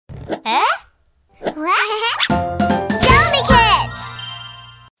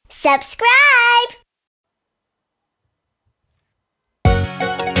Subscribe!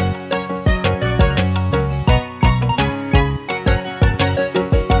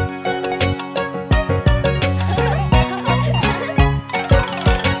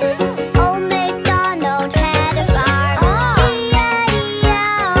 Old MacDonald had a farm, E-I-E-I-O.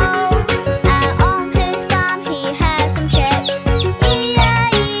 On his farm he had some chicks,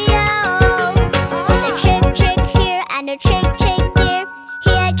 E-I-E-I-O. With a chick, chick here and a chick, chick there.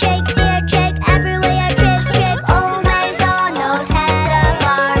 Here, chick, there, chick, everywhere, chick, chick. Old MacDonald had a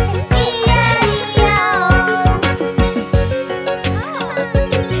farm, E-I-E-I-O.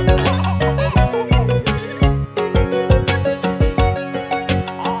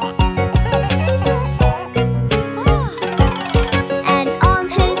 And on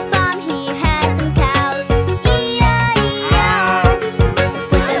his farm he had some cows, E-I-E-I-O.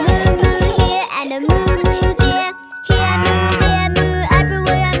 With a moo moo here and a moo moo there. Here moo, there moo,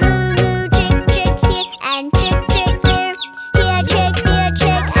 everywhere moo moo. Chick, chick here and chick, chick there. Here chick, there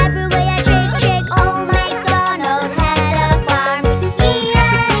chick, everywhere chick, chick. Old MacDonald had a farm,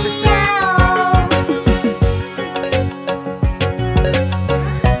 E-I-E-I-O.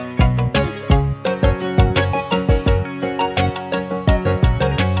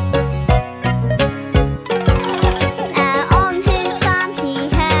 On his farm he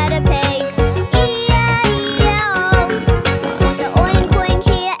had a pig, E-I-E-I-O. With a oink oink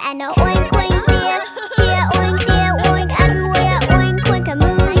here and a oink oink there. Here oink there oink everywhere oink oink. A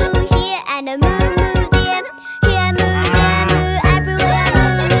moo moo here and a moo moo there. Here moo there moo everywhere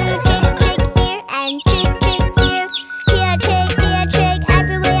moo moo. Chick chick here and chick chick there. Here chick there chick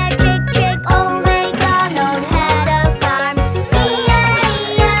everywhere chick chick. Old MacDonald had a farm,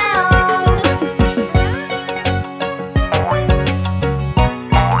 E-I-E-I-O.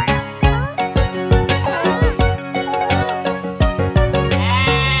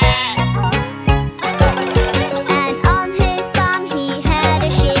 And on his farm he had a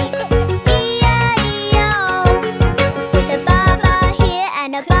sheep, E-I-E-I-O. With a baba here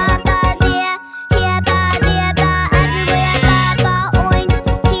and a baba there. Here ba there ba everywhere baba oink.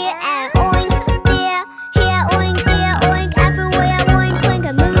 Here and oink there. Here oink there oink everywhere oink oink.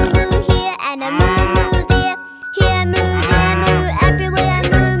 A moo moo here and a moo moo there. Here moo there moo everywhere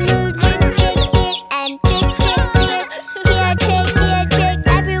moo moo. Chick chick here and chick chick there. Here chick there chick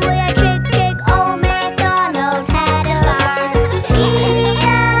everywhere chick chick. Old MacDonald had a farm, E-I-E-I-O.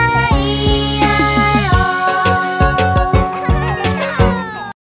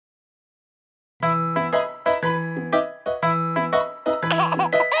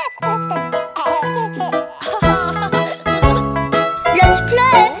 Let's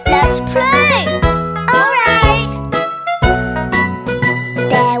play, let's play. All right.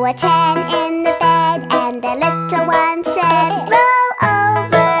 There were 10 in the bed, and the little one said, roll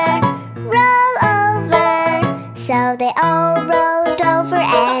over, roll over. So they all rolled over,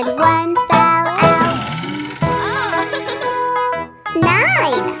 and one fell out.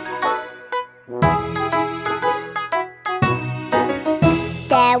 9.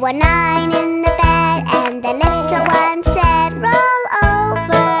 There were 9 in the bed, and the little one said, roll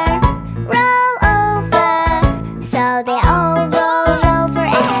over, roll over. So they all rolled over,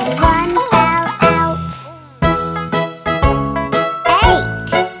 and one fell out. 8.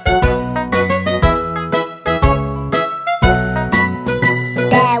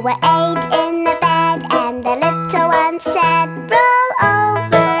 There were 8 in the bed, and the little one said, roll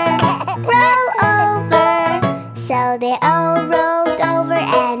over, roll over. So they all rolled over,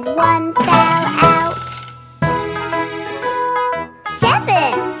 and one fell out. 7.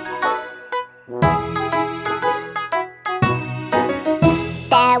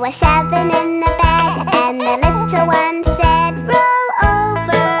 There were 7 in the bed, and the little one said, roll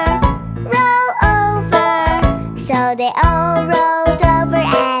over, roll over. So they all rolled over,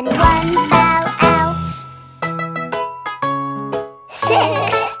 and one fell out.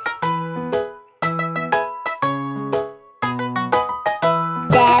 6.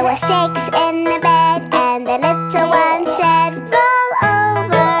 There were 6 in the bed, and the little one said, roll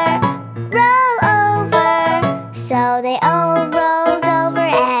over, roll over. So they all rolled over,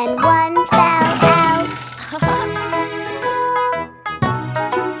 and one fell out.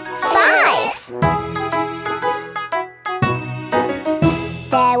 5.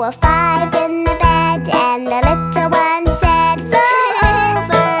 There were 5 in the bed, and the little one said, roll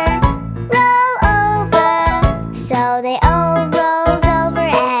over, roll over. So they all rolled over,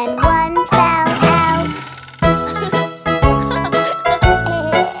 and one fell out.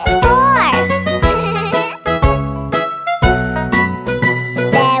 4.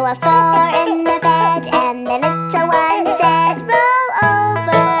 There were 4 in the bed, and the little one said, roll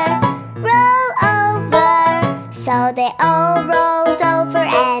over,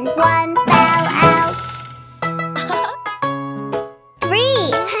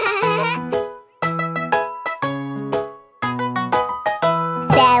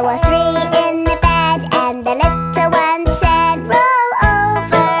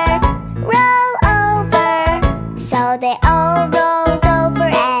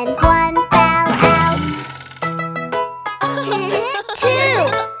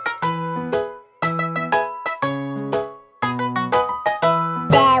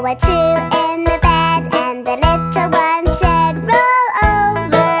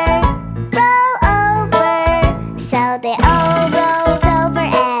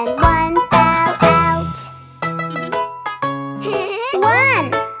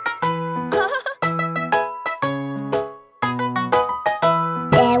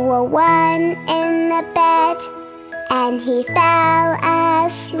 Bingo went in the bed and he fell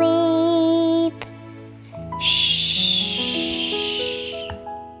asleep. Shh.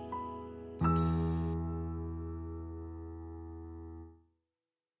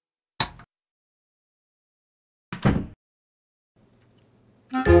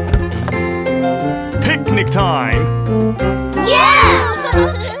 Picnic time! Yeah!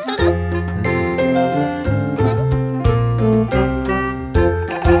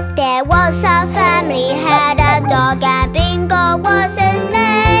 There was a family, had a dog, and Bingo was his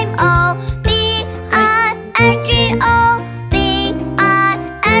name. Oh, B-I-N-G-O, B-I-N-G-O,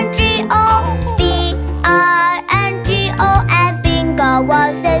 B-I-N-G-O, and Bingo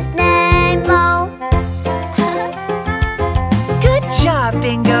was his name. Oh. Good job,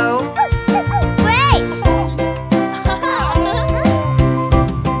 Bingo!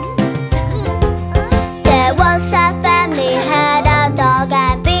 There was a family, had a dog,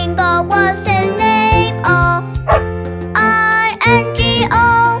 and Bingo was his name. Oh,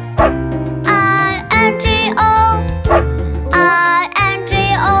 I-N-G-O, I-N-G-O,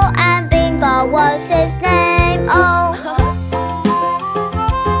 I-N-G-O, and Bingo was his name. Oh.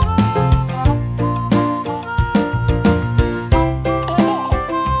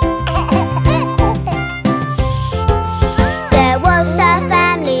 There was a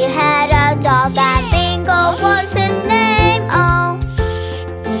family, had a dog, and Bingo was his name. Oh,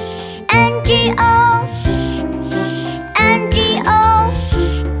 N-G-O, N-G-O,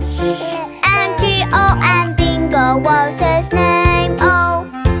 N-G-O, and Bingo was his name. Oh.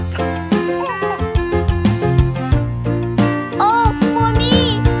 Oh, for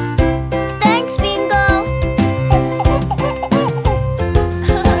me. Thanks, Bingo.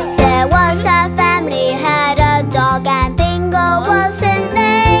 There was a family, had a dog, and Bingo was his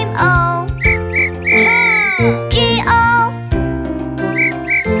name. Oh, G-O,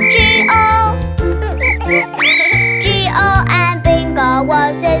 G-O, G-O, and Bingo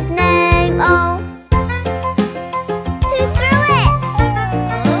was his name. Oh. Who threw it?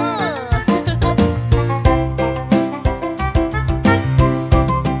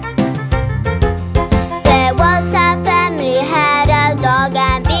 There was a family, had a dog,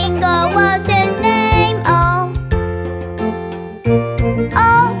 and Bingo was his name. Oh.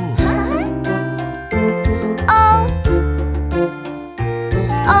 Oh. Oh.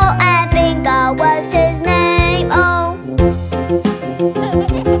 Oh, and Bingo was his name. Oh.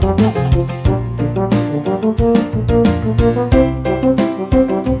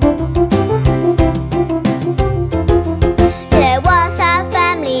 There was a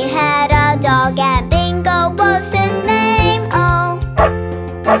family, had a dog, and Bingo was his name. Oh.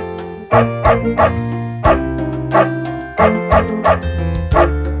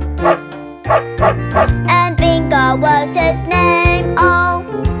 And Bingo was his name. Oh.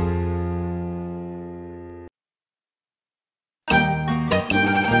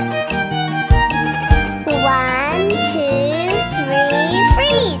 One, two, three,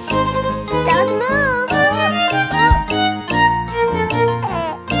 freeze! Don't move!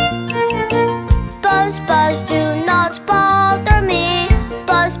 Buzz, buzz, do not bother me.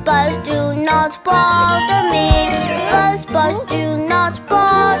 Buzz, buzz, do not bother me. Buzz, buzz, do not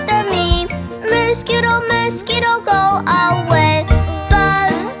bother me. Mosquito, mosquito, go away.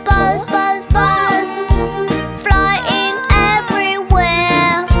 Buzz, buzz, buzz, buzz, flying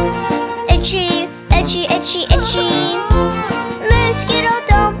everywhere. Itchy, itchy, itchy, itchy. Mosquito,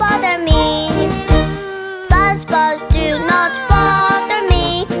 don't bother me. Buzz, buzz, do not bother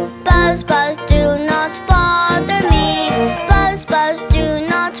me. Buzz, buzz, do not bother me. Buzz, buzz, do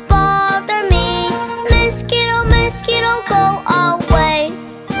not bother me. Mosquito, mosquito, go away.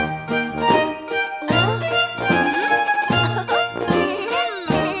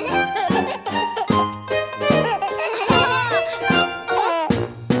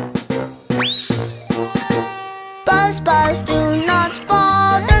 Buzz, buzz, do not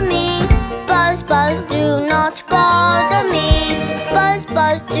bother me. Buzz, buzz, do not bother me. Buzz,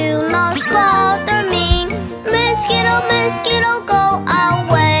 buzz, do not bother me. Mosquito, mosquito, go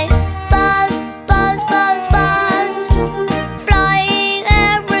away. Buzz, buzz, buzz, buzz, flying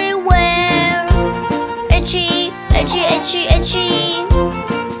everywhere. Itchy, itchy, itchy, itchy.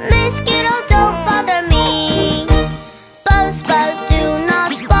 Mosquito, don't bother me. Buzz, buzz, do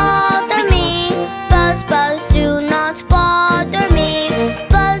not bother me. Buzz, buzz, do not bother me.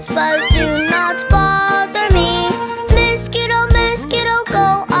 Buzz, buzz, do not bother me. Mosquito, mosquito,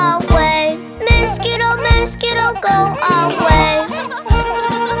 go away. Mosquito, mosquito, go away.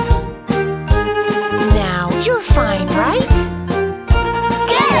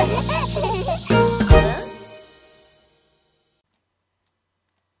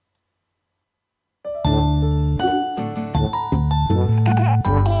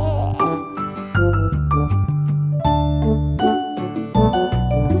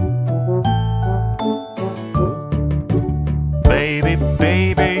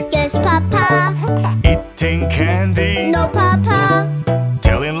 baby. Yes, Papa. Eating candy. No, Papa.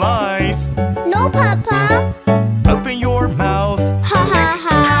 Telling lies. No, Papa. Open your mouth. Ha ha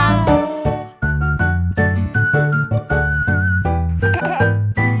ha.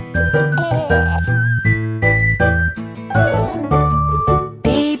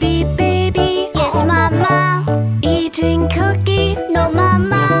 Baby, baby, Yes, Mama. eating cookies, No,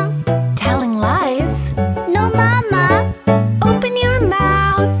 Mama. telling lies. No, Mama. Open your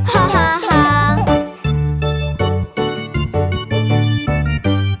mouth. Ha ha ha.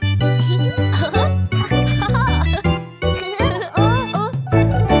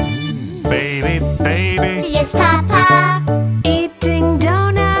 Baby, baby. Yes, Papa. Eating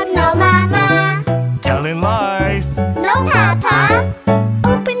donuts, No, Mama. Telling lies. No, Papa.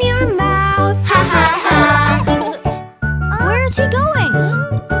 open your mouth. Ha ha ha. Where is he going?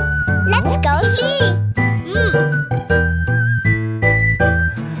 Let's go see.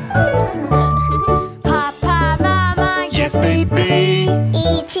 Papa, Mama, Yes, baby.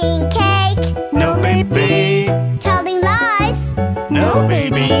 eating cake, No, baby. telling lies. No,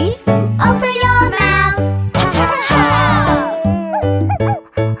 baby. Open your mouth. Ha ha ha.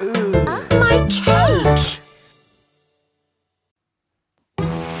 My cake.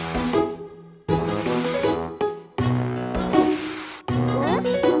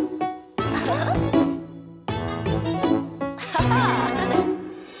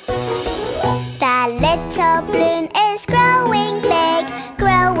 That little balloon is growing big,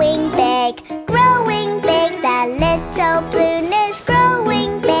 growing big, growing big. That little balloon is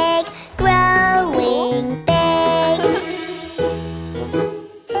growing big, growing big.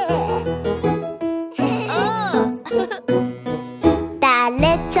 That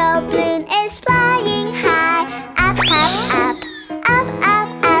little balloon is flying high, up, up, up, up, up,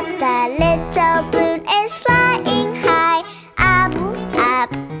 up. That little balloon is flying high, up,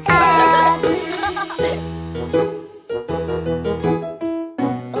 up, up.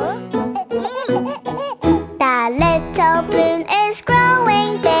 That little balloon is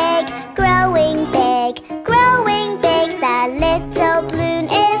growing big, growing big, growing big. That little balloon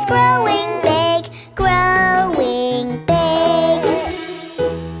is growing big, growing big.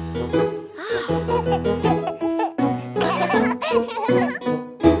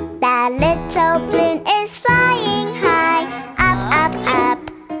 That little balloon is flying high, up, up, up,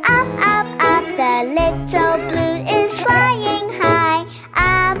 up, up, up. The little balloon is flying high,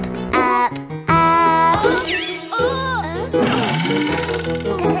 up, up, up.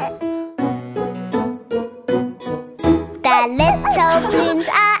 The little balloons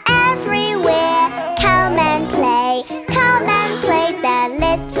are everywhere. Come and play, come and play. The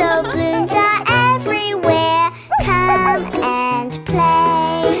little balloons are everywhere. Come and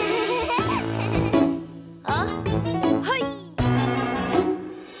play.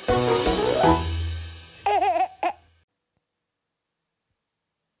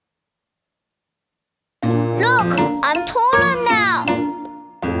 Look, I'm taller now.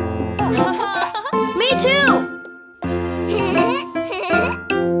 Me too.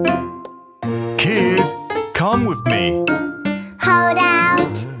 Kids, come with me. Hold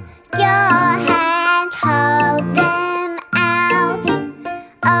out your hands, hold them out.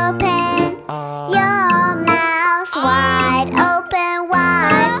 Open your mouth wide open,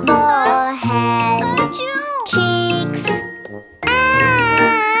 wide forehead, cheeks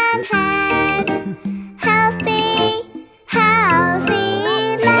and hands. Healthy, healthy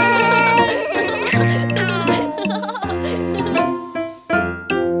life.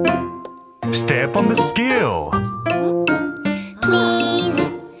 Step on the scale. Please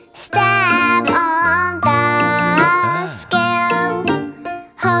step on the scale.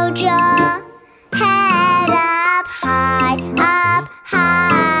 Hold your head up high, up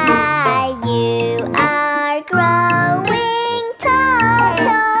high. You are growing tall,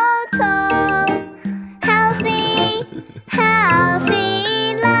 tall, tall. Healthy,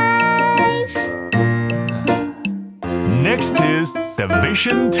 healthy life. Next is the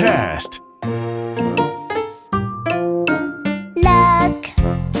vision test. Look,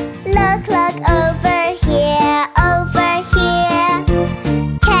 look, look over here, over here.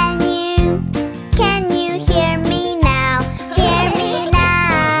 Can you hear me now? Hear me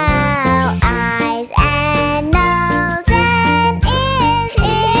now. Eyes and nose and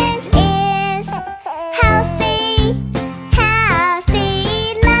ears. Healthy,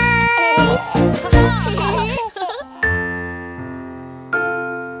 healthy life.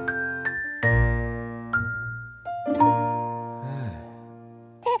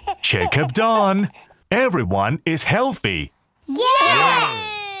 Checkup done. Everyone is healthy. Yeah!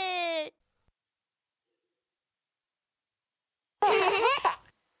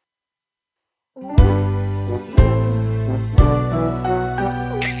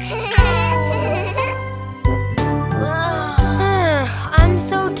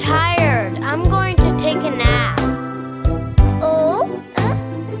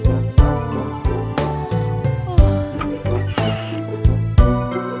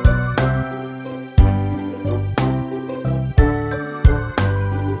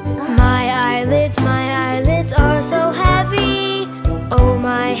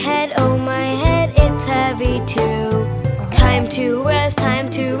 my head, it's heavy too. Time to rest,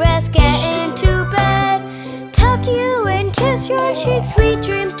 get into bed. Tuck you and kiss your cheek, sweet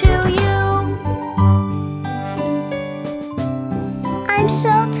dreams to you. I'm so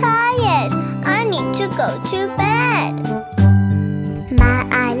tired, I need to go to bed. My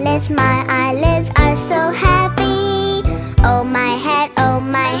eyelids are so heavy. Oh my head,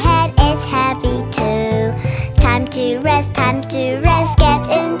 it's heavy too. Time to rest, get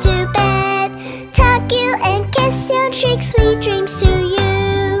into bed. Tuck you and kiss your cheek, sweet dreams to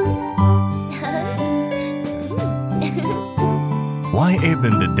you. Why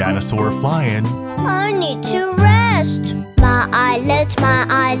isn't the dinosaur flying? I need to rest. My eyelids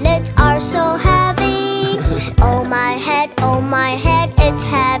are so heavy. Oh my head, it's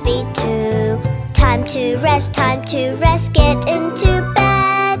heavy too. Time to rest, get into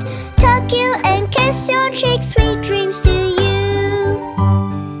bed. Tuck you and kiss your cheek, sweet dreams to you.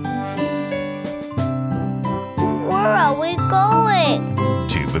 Where are we going?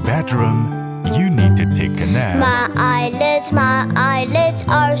 To the bedroom. You need to take a nap. My eyelids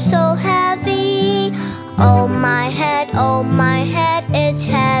are so heavy. Oh my head, it's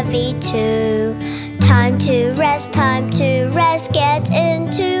heavy too. Time to rest, get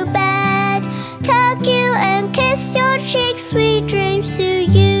into bed. Tuck you and kiss your cheek, sweet dreams to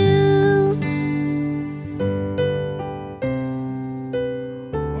you.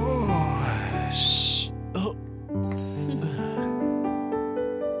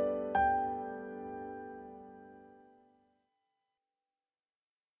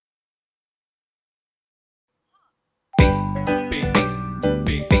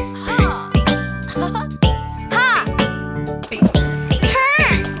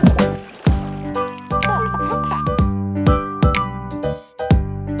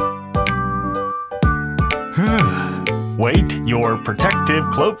 Wait your protective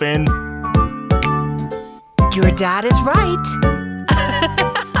clothing. Your dad is right.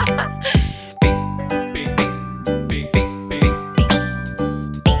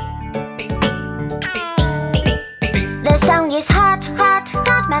 The sun is hot,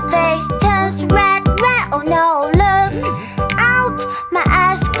 my face turns red. Oh no, look out, my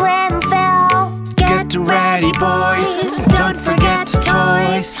ice cream fell. Get ready, boys. Don't forget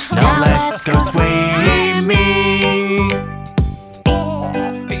toys. Now let's go swimming.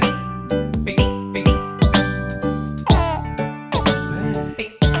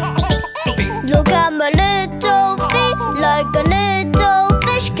 Look at my little feet, like a little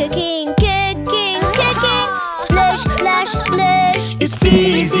fish, kicking. Splish, splash, splish. It's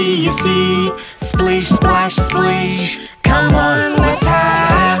easy, you see. Splish, splash, splish. Come on, let's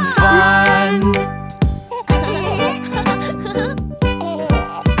have fun.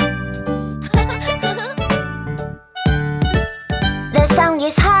 The sun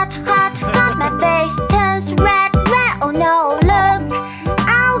is hot, my face turns red. Oh no, look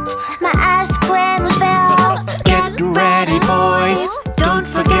out, my ice cream fell. Get ready, boys. Don't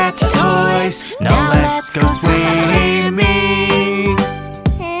forget toys. Now let's go swimming.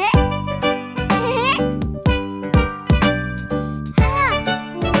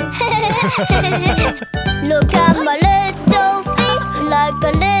 Look at my little feet, like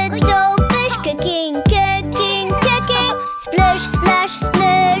a little fish, kicking. Splish, splash,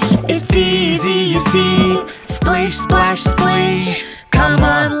 splish. It's easy, you see. Splish, splash, splish. Come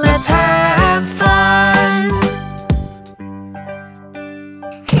on, let's have fun.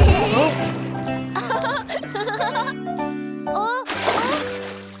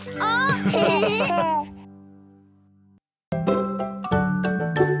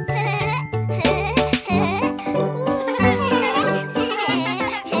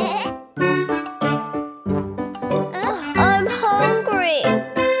 I'm hungry.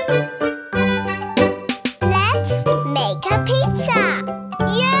 Let's make a pizza.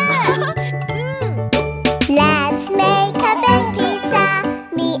 Yeah! Let's make a big pizza.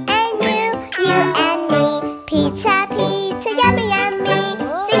 Me and you and me. Pizza, yummy, yummy.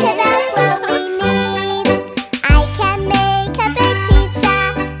 Think about what we need. I can make a big pizza.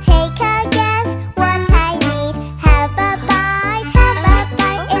 Take a guess what I need. Have a bite.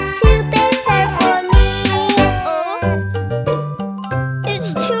 It's too bitter for me. It's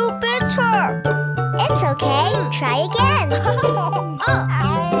too bitter. It's okay. Try again.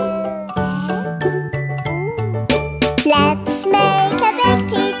 Let's make a big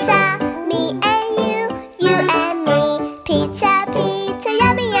pizza. Me and you and me. Pizza,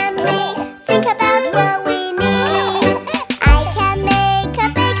 yummy, yummy. Think about what we need. I can make a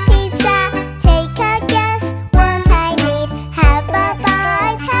big pizza. Take a guess what I need. Have a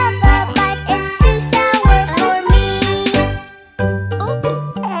bite. It's too sour for me.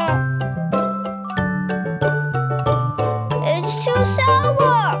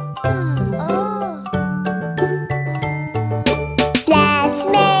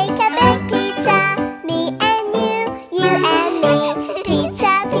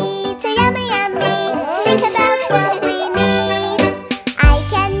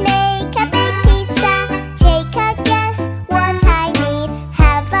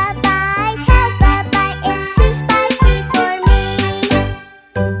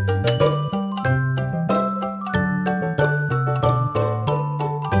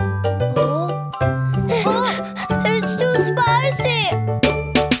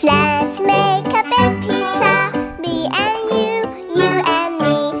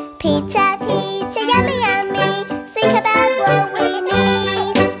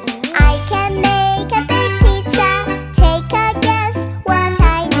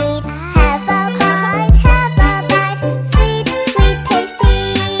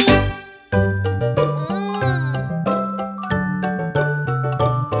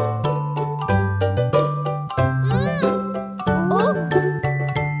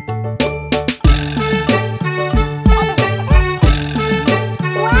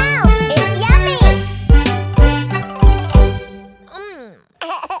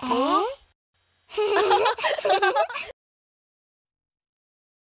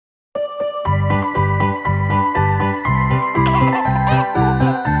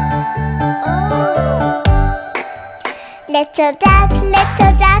 Little duck,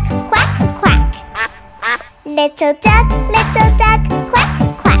 quack, quack. Little duck, quack,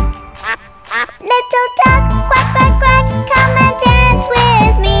 quack. Little duck, quack, quack, quack, come and dance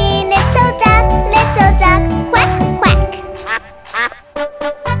with me. Little duck, quack, quack.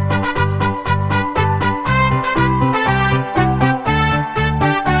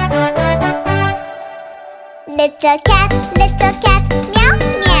 Little cat, meow,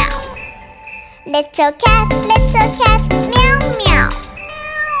 meow. Little cat, meow, meow.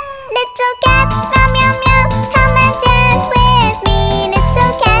 Little cat, meow, meow, meow, come and dance with me.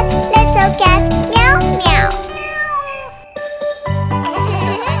 Little cat, meow, meow.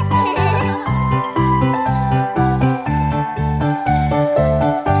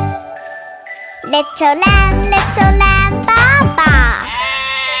 Little lamb, ba ba.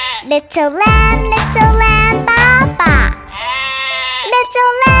 Little lamb, ba ba.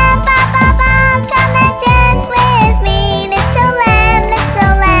 Little lamb, ba ba ba, come and dance with me. Little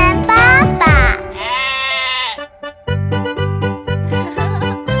lamb, ba ba.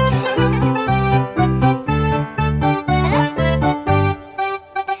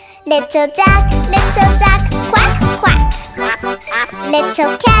 Little duck, quack, quack.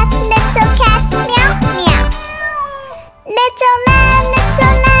 Little cat, meow, meow. Little lamb,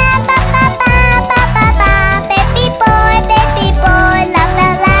 ba ba ba, ba ba ba. Baby boy, laugh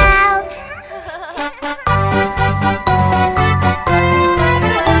out loud.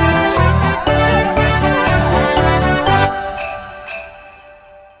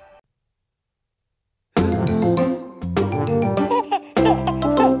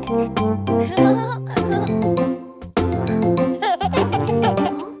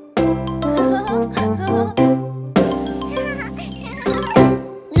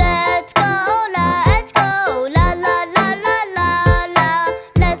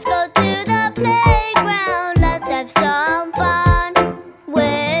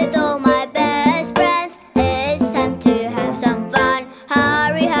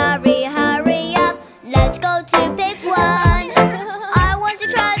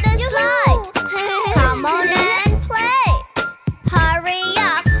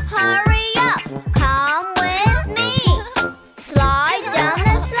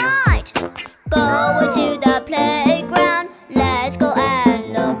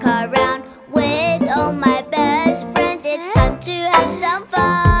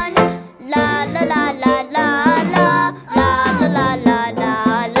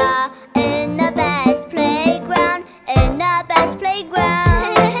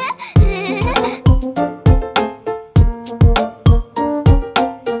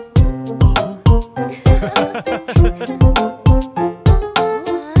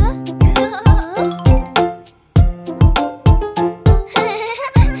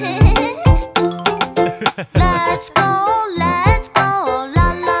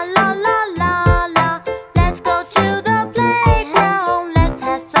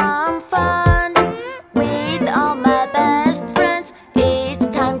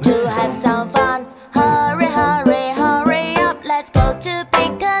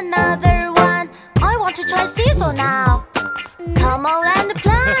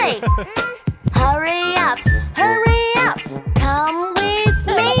 Hurry up, come with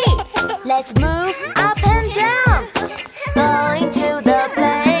me. Let's move